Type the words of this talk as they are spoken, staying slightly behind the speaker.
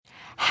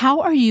How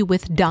are you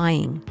with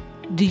dying?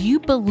 Do you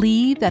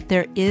believe that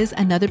there is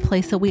another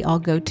place that we all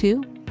go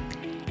to?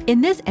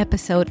 In this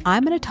episode,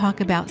 I'm going to talk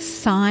about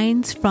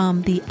signs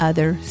from the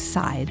other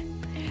side.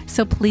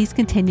 So please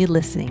continue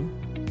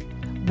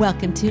listening.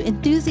 Welcome to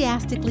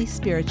Enthusiastically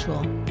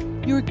Spiritual,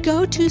 your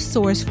go-to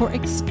source for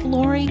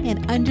exploring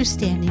and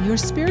understanding your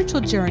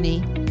spiritual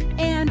journey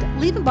and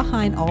leaving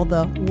behind all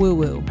the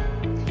woo-woo.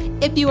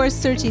 If you are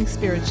searching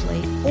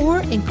spiritually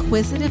or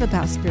inquisitive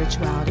about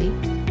spirituality,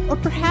 or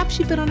perhaps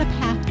you've been on a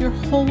path your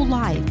whole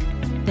life,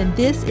 then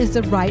this is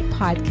the right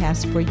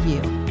podcast for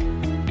you.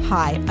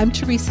 Hi, I'm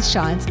Teresa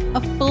Shantz,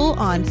 a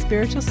full-on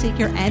spiritual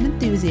seeker and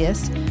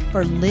enthusiast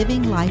for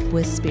living life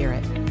with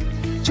spirit.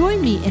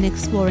 Join me in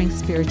exploring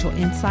spiritual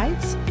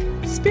insights,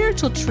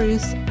 spiritual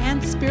truths,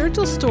 and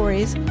spiritual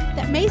stories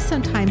that may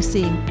sometimes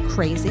seem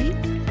crazy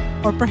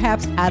or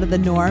perhaps out of the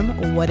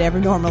norm,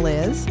 whatever normal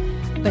is,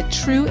 but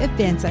true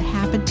events that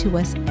happen to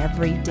us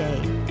every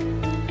day.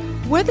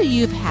 Whether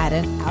you've had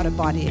an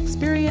out-of-body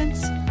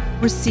experience,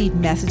 received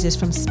messages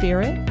from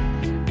spirit,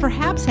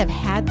 perhaps have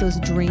had those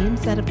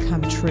dreams that have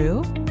come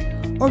true,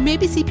 or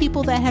maybe see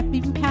people that have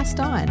even passed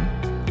on,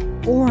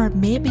 or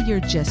maybe you're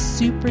just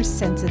super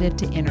sensitive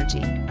to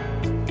energy.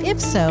 If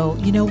so,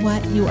 you know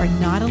what? You are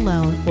not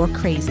alone or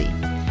crazy,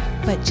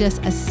 but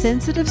just a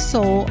sensitive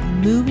soul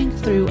moving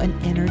through an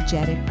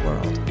energetic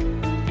world.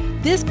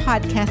 This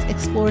podcast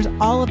explores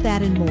all of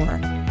that and more,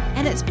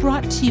 and it's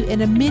brought to you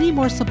in a mini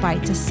morsel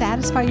bite to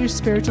satisfy your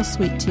spiritual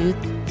sweet tooth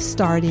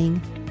starting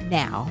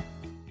now.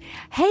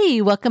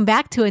 Hey, welcome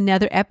back to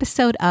another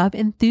episode of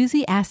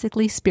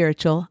Enthusiastically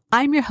Spiritual.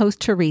 I'm your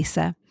host,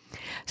 Teresa.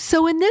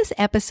 So in this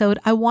episode,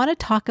 I want to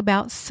talk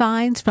about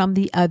signs from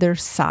the other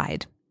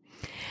side.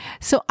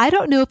 So I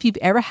don't know if you've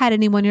ever had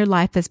anyone in your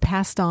life that's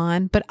passed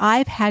on, but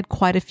I've had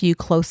quite a few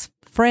close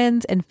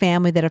friends and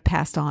family that have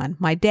passed on.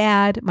 My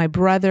dad, my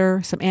brother,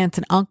 some aunts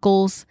and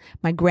uncles,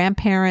 my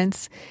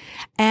grandparents.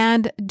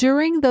 And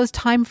during those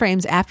time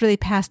frames after they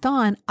passed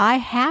on, I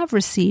have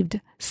received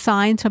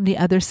signs from the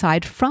other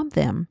side from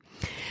them.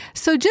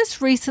 So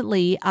just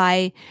recently,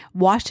 I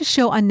watched a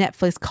show on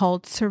Netflix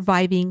called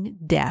Surviving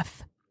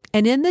Death.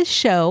 And in this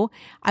show,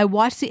 I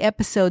watched the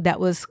episode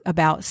that was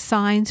about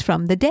signs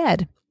from the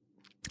dead.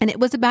 And it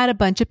was about a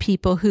bunch of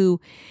people who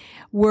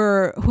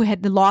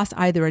had lost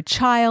either a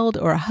child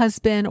or a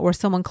husband or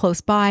someone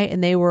close by,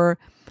 and they were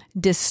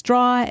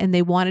distraught and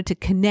they wanted to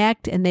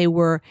connect, and they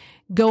were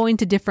going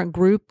to different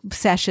group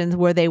sessions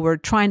where they were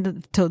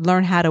trying to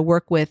learn how to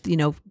work with,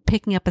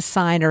 picking up a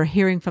sign or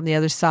hearing from the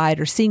other side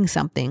or seeing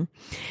something.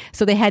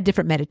 So they had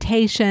different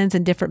meditations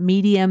and different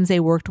mediums they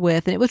worked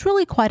with, and it was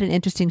really quite an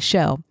interesting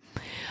show.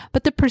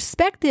 But the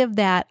perspective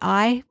that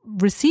I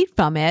received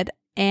from it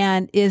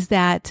is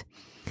that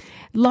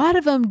a lot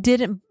of them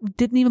didn't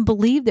even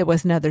believe there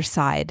was another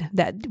side.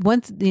 That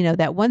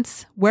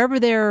once wherever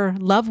their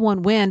loved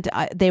one went,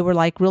 they were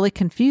like really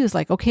confused.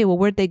 Like, okay, well,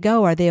 where'd they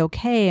go? Are they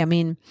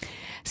okay?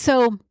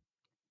 So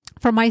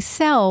for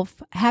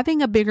myself,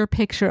 having a bigger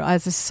picture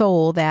as a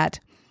soul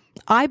that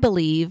I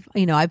believe,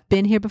 I've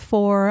been here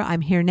before,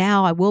 I'm here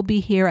now, I will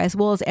be here, as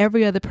well as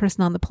every other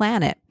person on the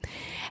planet.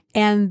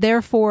 And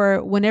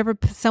therefore, whenever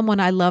someone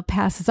I love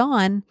passes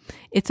on,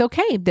 it's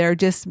okay. They're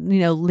just,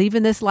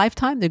 leaving this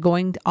lifetime. They're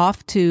going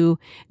off to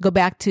go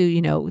back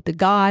to, the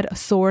God,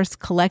 source,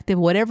 collective,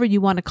 whatever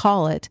you want to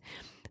call it.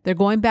 They're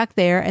going back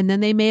there, and then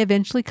they may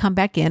eventually come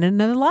back in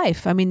another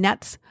life.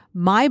 That's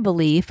my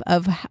belief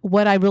of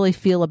what I really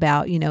feel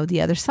about,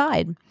 the other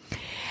side.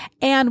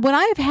 And when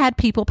I've had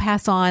people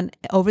pass on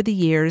over the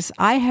years,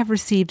 I have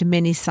received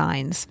many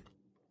signs.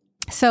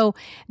 So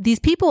these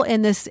people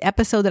in this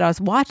episode that I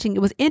was watching,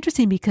 it was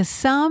interesting because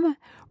some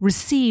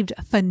received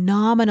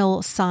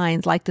phenomenal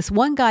signs. Like this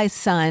one guy's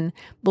son,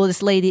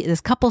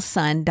 this couple's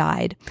son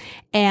died.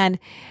 And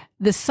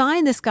the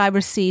sign this guy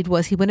received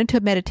was he went into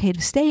a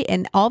meditative state,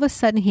 and all of a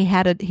sudden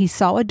he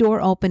saw a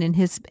door open in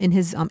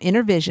his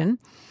inner vision.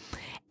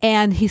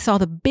 And he saw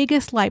the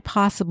biggest light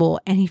possible,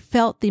 and he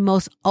felt the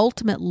most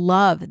ultimate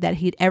love that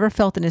he'd ever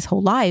felt in his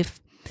whole life.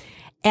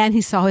 And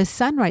he saw his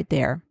son right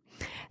there.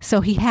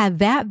 So he had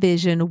that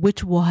vision,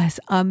 which was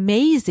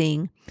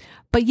amazing,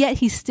 but yet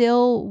he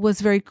still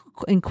was very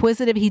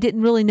inquisitive. He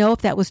didn't really know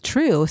if that was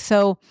true.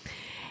 So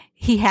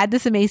he had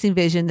this amazing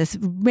vision, this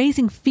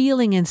amazing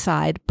feeling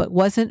inside, but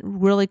didn't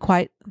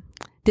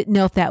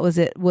know if that was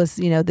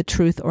the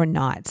truth or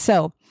not.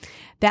 So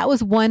that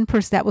was one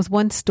that was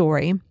one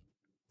story.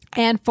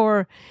 And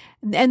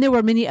there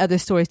were many other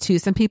stories too.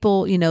 Some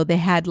people, they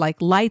had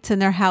like lights in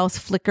their house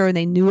flicker, and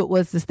they knew it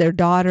was their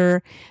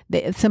daughter.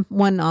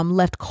 Someone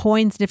left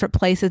coins in different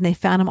places, and they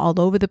found them all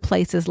over the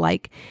places.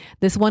 Like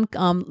this one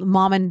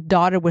mom and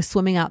daughter were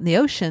swimming out in the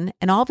ocean,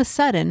 and all of a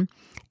sudden,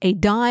 a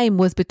dime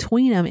was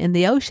between them in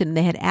the ocean.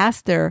 They had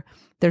asked their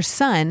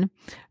son,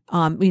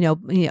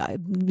 leave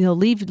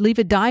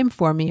a dime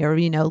for me, or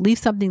leave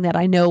something that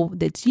I know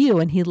that's you.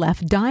 And he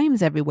left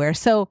dimes everywhere.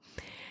 So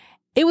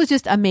it was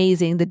just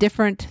amazing, the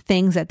different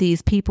things that the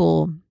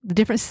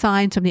different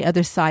signs from the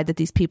other side that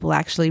these people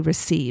actually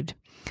received.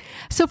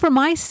 So for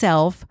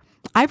myself,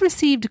 I've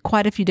received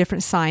quite a few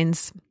different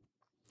signs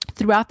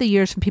throughout the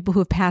years from people who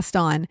have passed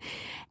on.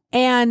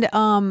 And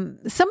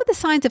some of the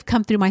signs have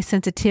come through my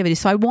sensitivity.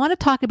 So I want to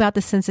talk about the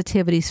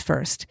sensitivities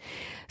first.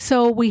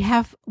 So we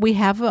have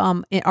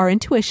our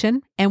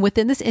intuition, and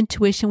within this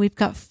intuition, we've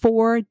got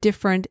 4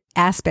 different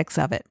aspects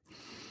of it.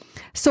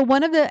 So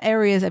one of the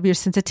areas of your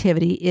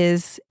sensitivity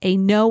is a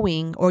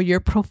knowing, or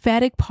your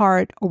prophetic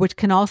part, or which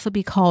can also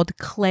be called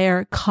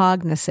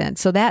claircognizant.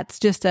 So that's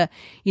just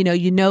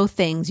you know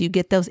things, you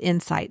get those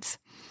insights.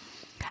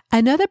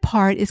 Another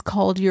part is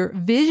called your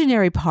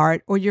visionary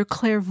part, or your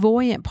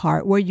clairvoyant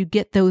part, where you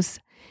get those,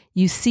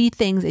 you see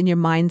things in your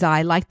mind's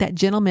eye, like that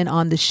gentleman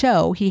on the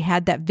show. He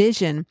had that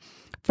vision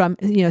from,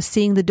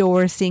 seeing the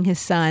door, seeing his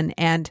son,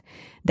 and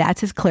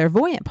that's his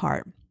clairvoyant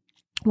part.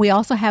 We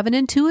also have an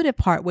intuitive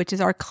part, which is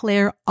our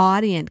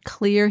clairaudient,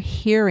 clear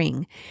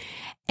hearing.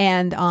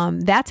 And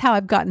that's how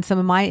I've gotten some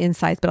of my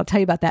insights, but I'll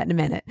tell you about that in a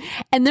minute.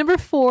 And number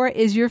 4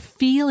 is your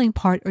feeling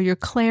part, or your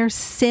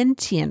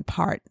clairsentient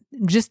part.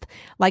 Just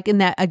like in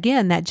that,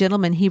 again, that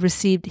gentleman, he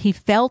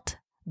felt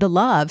the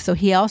love. So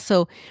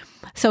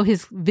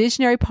his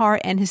visionary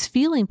part and his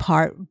feeling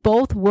part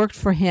both worked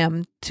for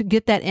him to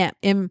get that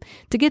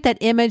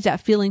image,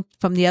 that feeling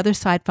from the other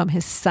side from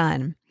his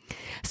son.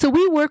 So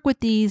we work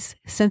with these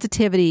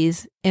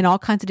sensitivities in all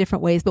kinds of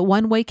different ways, but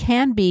one way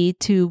can be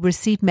to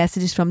receive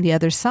messages from the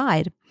other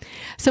side.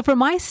 So for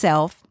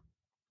myself,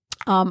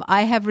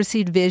 I have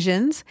received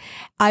visions.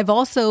 I've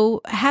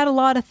also had a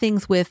lot of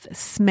things with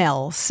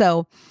smell.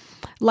 So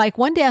like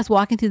one day I was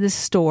walking through this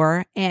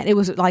store, and it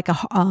was like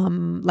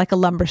a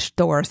lumber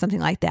store or something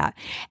like that.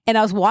 And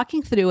I was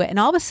walking through it, and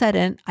all of a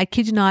sudden, I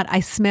kid you not, I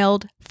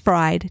smelled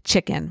fried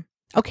chicken.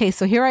 Okay,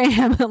 so here I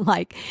am,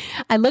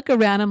 I look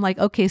around, I'm like,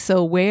 okay,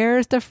 so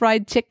where's the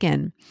fried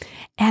chicken?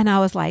 And I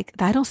was like,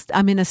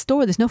 I'm in a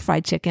store, there's no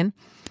fried chicken.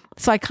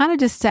 So I kind of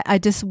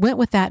just went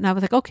with that, and I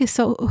was like, okay,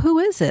 so who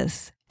is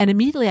this? And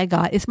immediately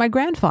it's my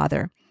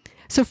grandfather.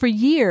 So for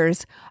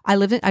years, I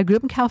grew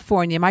up in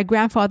California. My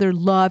grandfather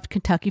loved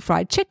Kentucky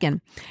Fried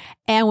Chicken.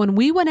 And when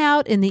we went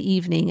out in the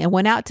evening and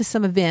went out to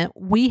some event,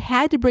 we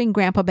had to bring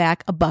Grandpa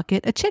back a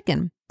bucket of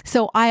chicken.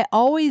 So I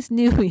always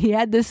knew he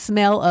had this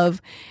smell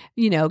of,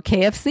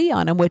 KFC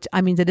on him, which,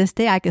 to this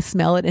day I can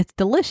smell it. It's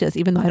delicious,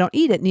 even though I don't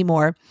eat it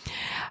anymore.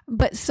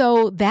 But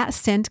so that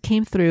scent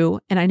came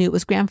through, and I knew it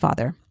was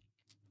grandfather.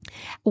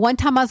 One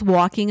time I was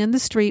walking in the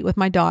street with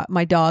my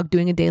dog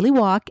doing a daily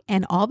walk,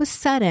 and all of a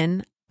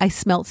sudden I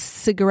smelled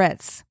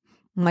cigarettes.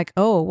 I'm like,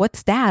 oh,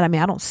 what's that?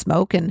 I don't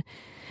smoke. And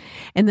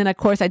then of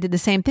course I did the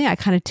same thing. I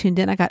kind of tuned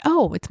in. I got,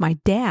 oh, it's my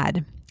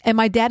dad. And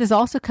my dad has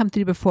also come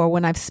through before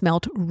when I've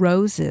smelled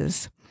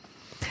roses.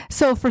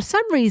 So for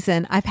some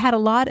reason, I've had a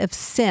lot of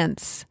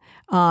sense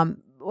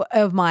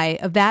of my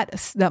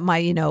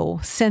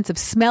sense of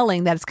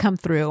smelling that has come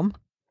through.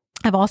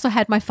 I've also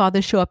had my father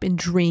show up in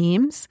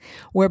dreams,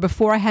 where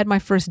before I had my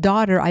first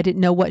daughter, I didn't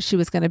know what she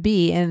was going to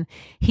be. And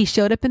he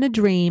showed up in a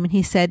dream, and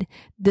he said,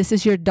 this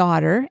is your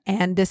daughter,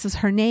 and this is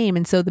her name.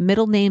 And so the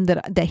middle name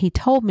that he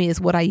told me is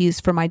what I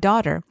used for my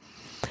daughter.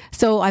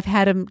 So I've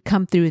had him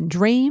come through in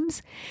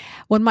dreams.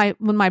 When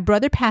my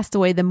brother passed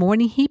away, the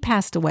morning he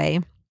passed away,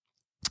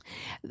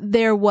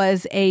 there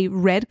was a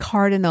red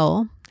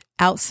cardinal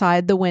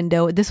outside the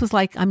window. This was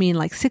like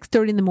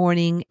 6:30 in the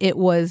morning. It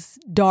was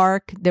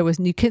dark.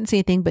 You couldn't see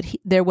anything, but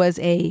there was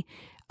a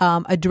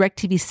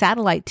DirecTV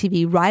satellite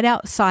TV right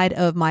outside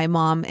of my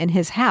mom and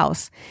his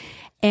house.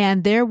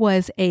 And there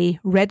was a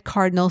red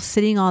cardinal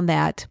sitting on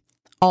that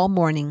all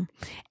morning,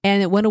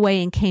 and it went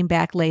away and came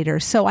back later.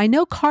 So I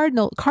know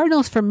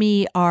cardinals for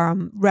me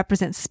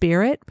represent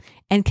spirit,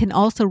 and can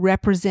also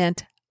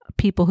represent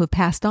people who've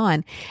passed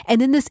on.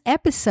 And in this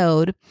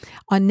episode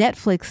on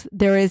Netflix,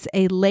 there is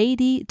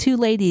two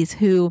ladies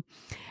who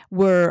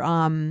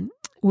were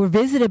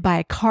visited by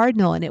a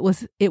cardinal, and it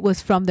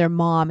was from their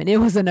mom, and it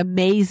was an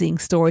amazing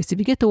story. So if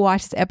you get to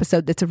watch this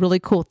episode, that's a really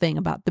cool thing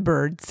about the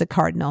birds, the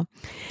cardinal.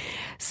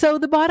 So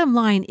the bottom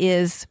line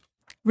is,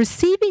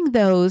 receiving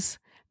those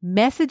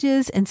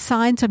messages and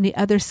signs from the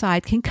other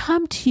side can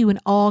come to you in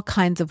all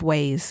kinds of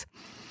ways.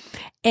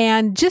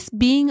 And just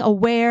being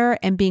aware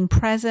and being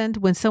present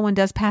when someone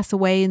does pass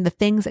away, and the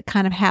things that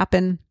kind of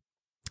happen,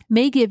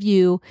 may give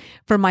you,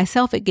 for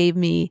myself, it gave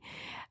me,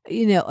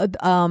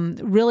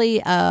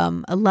 really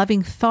a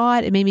loving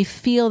thought. It made me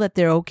feel that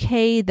they're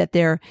okay, that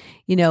they're,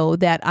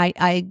 that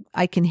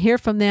I can hear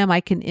from them. I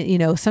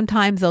can,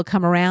 sometimes they'll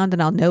come around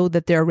and I'll know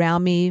that they're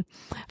around me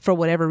for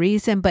whatever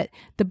reason. But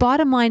the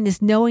bottom line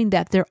is knowing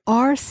that there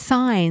are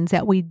signs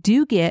that we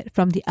do get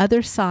from the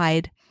other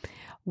side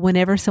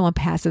whenever someone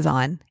passes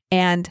on.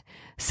 And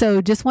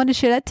so just wanted to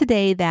share that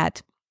today,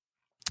 that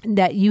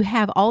you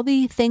have all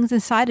the things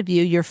inside of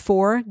you, your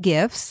 4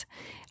 gifts,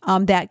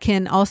 that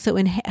can also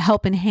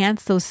help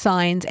enhance those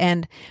signs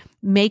and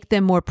make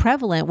them more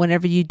prevalent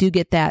whenever you do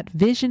get that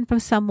vision from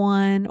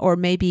someone, or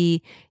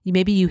maybe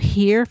you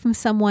hear from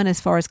someone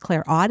as far as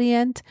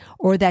clairaudient,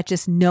 or that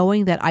just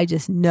knowing that I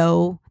just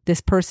know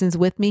this person's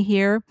with me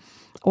here,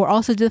 or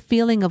also the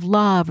feeling of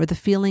love, or the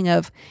feeling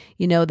of,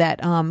 that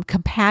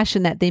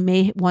compassion that they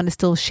may want to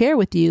still share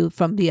with you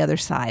from the other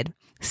side.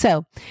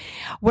 So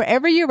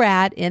wherever you're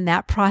at in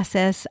that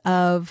process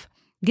of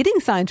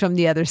getting signs from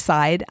the other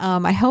side,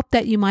 I hope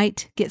that you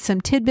might get some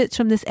tidbits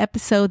from this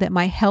episode that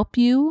might help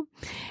you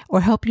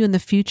or help you in the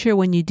future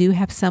when you do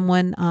have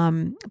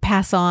someone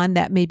pass on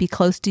that may be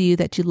close to you,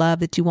 that you love,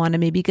 that you want to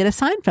maybe get a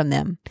sign from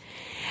them.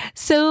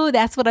 So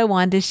that's what I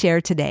wanted to share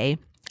today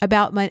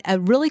about a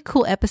really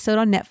cool episode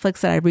on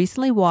Netflix that I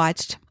recently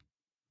watched,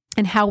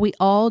 and how we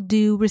all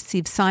do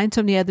receive signs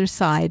from the other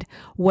side,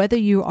 whether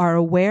you are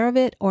aware of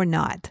it or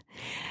not.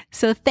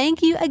 So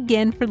thank you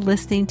again for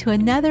listening to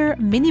another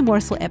mini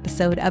morsel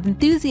episode of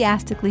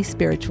Enthusiastically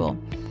Spiritual.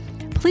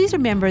 Please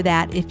remember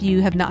that if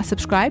you have not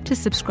subscribed, to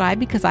subscribe,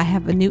 because I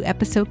have a new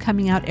episode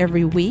coming out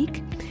every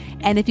week.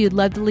 And if you'd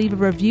love to leave a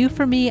review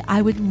for me,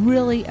 I would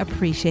really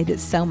appreciate it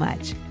so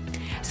much.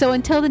 So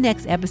until the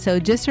next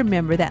episode, just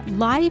remember that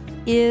life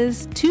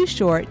is too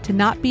short to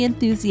not be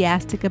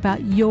enthusiastic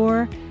about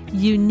your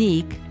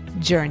unique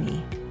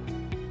journey.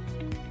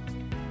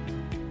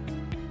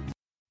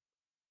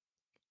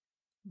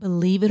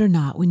 Believe it or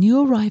not, when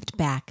you arrived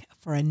back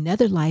for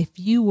another life,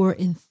 you were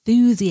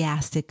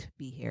enthusiastic to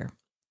be here.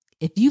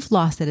 If you've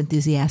lost that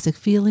enthusiastic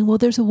feeling, well,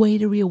 there's a way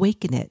to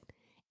reawaken it.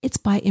 It's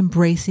by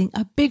embracing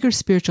a bigger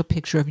spiritual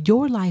picture of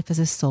your life as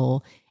a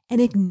soul and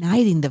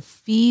igniting the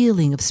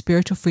feeling of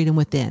spiritual freedom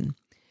within.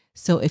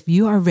 So if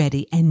you are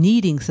ready and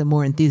needing some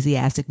more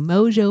enthusiastic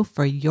mojo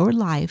for your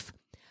life,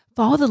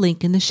 follow the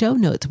link in the show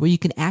notes where you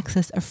can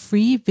access a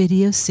free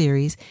video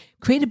series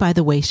created by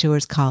the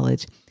Wayshowers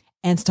College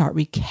and start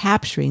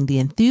recapturing the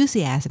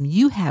enthusiasm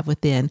you have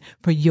within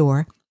for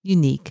your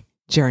unique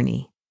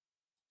journey.